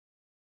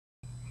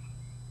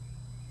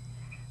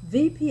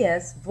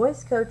VPS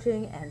Voice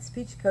Coaching and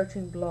Speech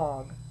Coaching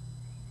blog.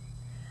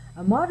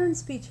 A modern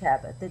speech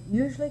habit that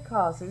usually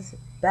causes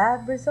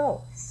bad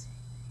results.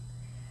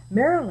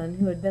 Marilyn,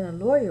 who had been a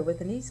lawyer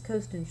with an East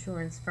Coast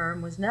insurance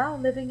firm, was now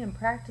living and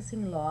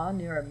practicing law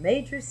near a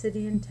major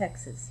city in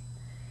Texas.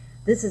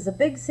 This is a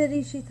big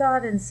city, she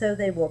thought, and so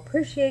they will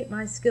appreciate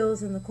my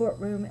skills in the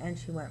courtroom, and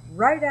she went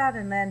right out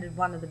and landed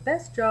one of the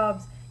best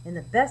jobs in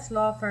the best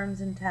law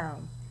firms in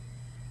town.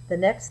 The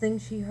next thing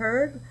she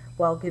heard,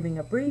 while giving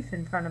a brief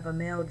in front of a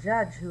male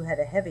judge who had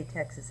a heavy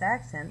Texas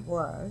accent,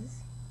 was,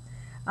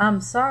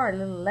 "I'm sorry,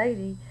 little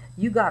lady,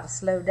 you gotta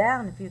slow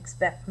down if you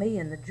expect me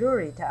and the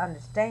jury to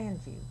understand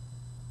you."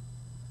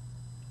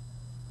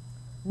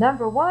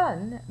 Number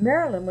one,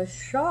 Marilyn was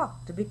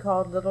shocked to be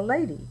called little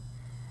lady.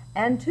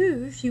 And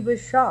two, she was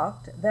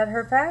shocked that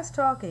her fast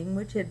talking,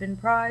 which had been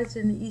prized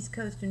in the East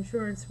Coast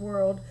insurance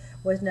world,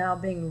 was now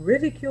being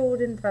ridiculed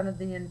in front of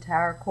the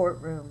entire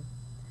courtroom.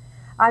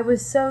 "I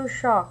was so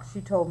shocked," she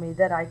told me,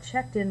 "that I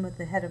checked in with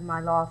the head of my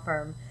law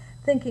firm,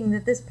 thinking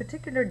that this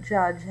particular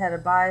judge had a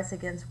bias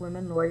against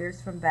women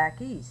lawyers from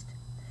back east.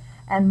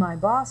 And my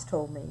boss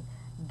told me,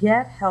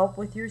 get help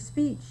with your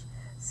speech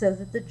so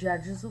that the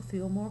judges will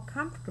feel more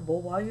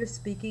comfortable while you're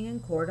speaking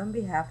in court on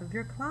behalf of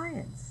your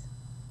clients."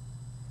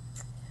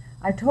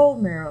 I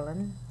told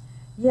Marilyn,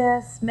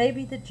 yes,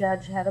 maybe the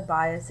judge had a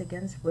bias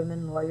against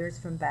women lawyers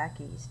from back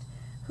east.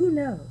 Who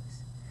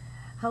knows?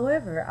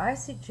 However, I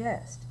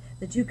suggest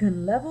that you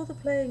can level the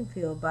playing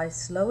field by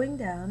slowing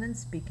down and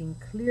speaking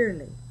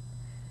clearly.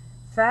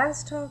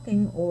 Fast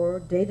talking, or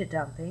data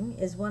dumping,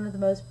 is one of the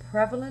most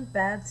prevalent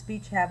bad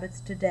speech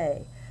habits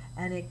today,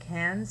 and it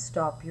can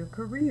stop your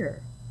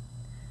career.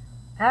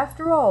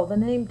 After all, the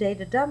name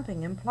data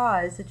dumping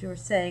implies that you are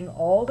saying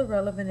all the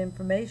relevant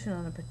information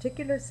on a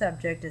particular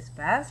subject as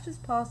fast as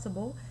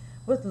possible,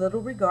 with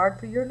little regard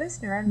for your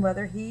listener and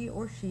whether he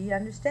or she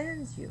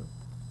understands you.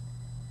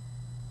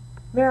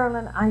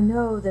 Marilyn, I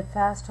know that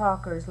fast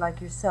talkers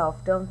like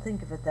yourself don't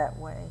think of it that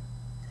way.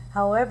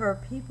 However,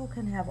 people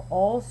can have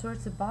all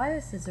sorts of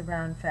biases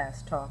around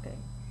fast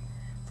talking.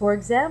 For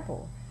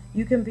example,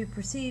 you can be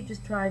perceived as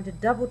trying to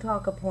double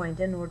talk a point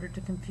in order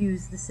to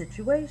confuse the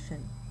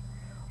situation,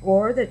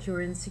 or that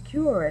you're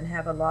insecure and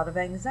have a lot of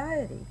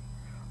anxiety,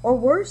 or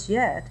worse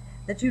yet,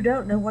 that you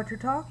don't know what you're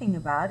talking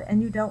about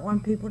and you don't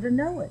want people to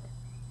know it.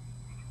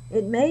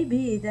 It may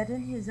be that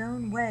in his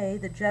own way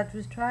the judge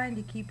was trying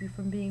to keep you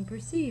from being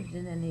perceived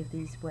in any of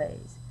these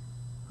ways.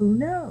 Who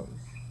knows?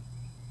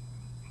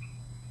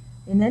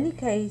 In any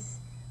case,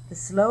 the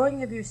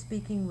slowing of your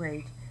speaking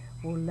rate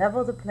will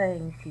level the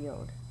playing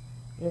field,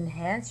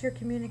 enhance your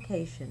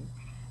communication,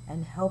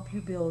 and help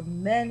you build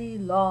many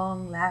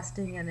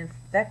long-lasting and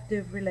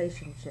effective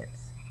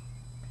relationships.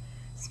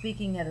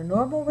 Speaking at a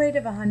normal rate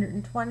of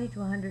 120 to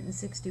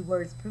 160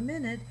 words per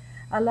minute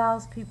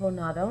allows people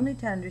not only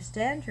to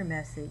understand your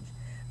message,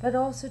 but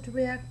also to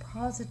react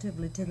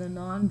positively to the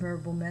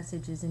nonverbal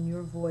messages in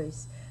your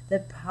voice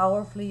that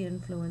powerfully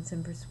influence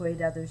and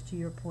persuade others to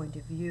your point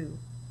of view.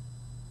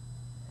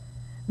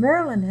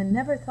 Marilyn had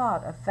never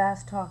thought of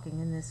fast talking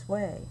in this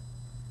way,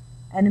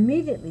 and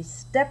immediately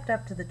stepped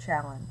up to the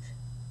challenge.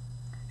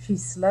 She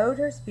slowed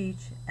her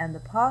speech, and the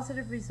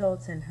positive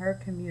results in her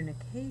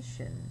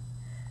communication,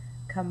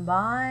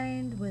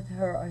 combined with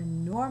her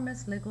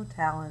enormous legal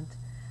talent,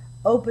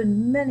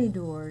 opened many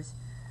doors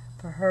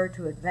for her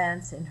to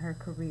advance in her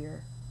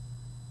career.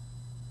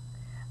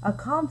 A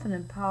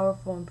confident,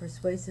 powerful, and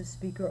persuasive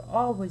speaker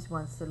always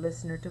wants the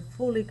listener to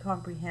fully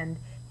comprehend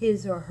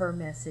his or her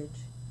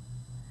message.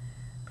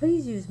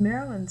 Please use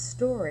Marilyn's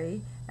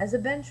story as a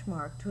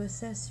benchmark to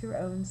assess your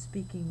own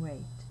speaking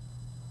rate.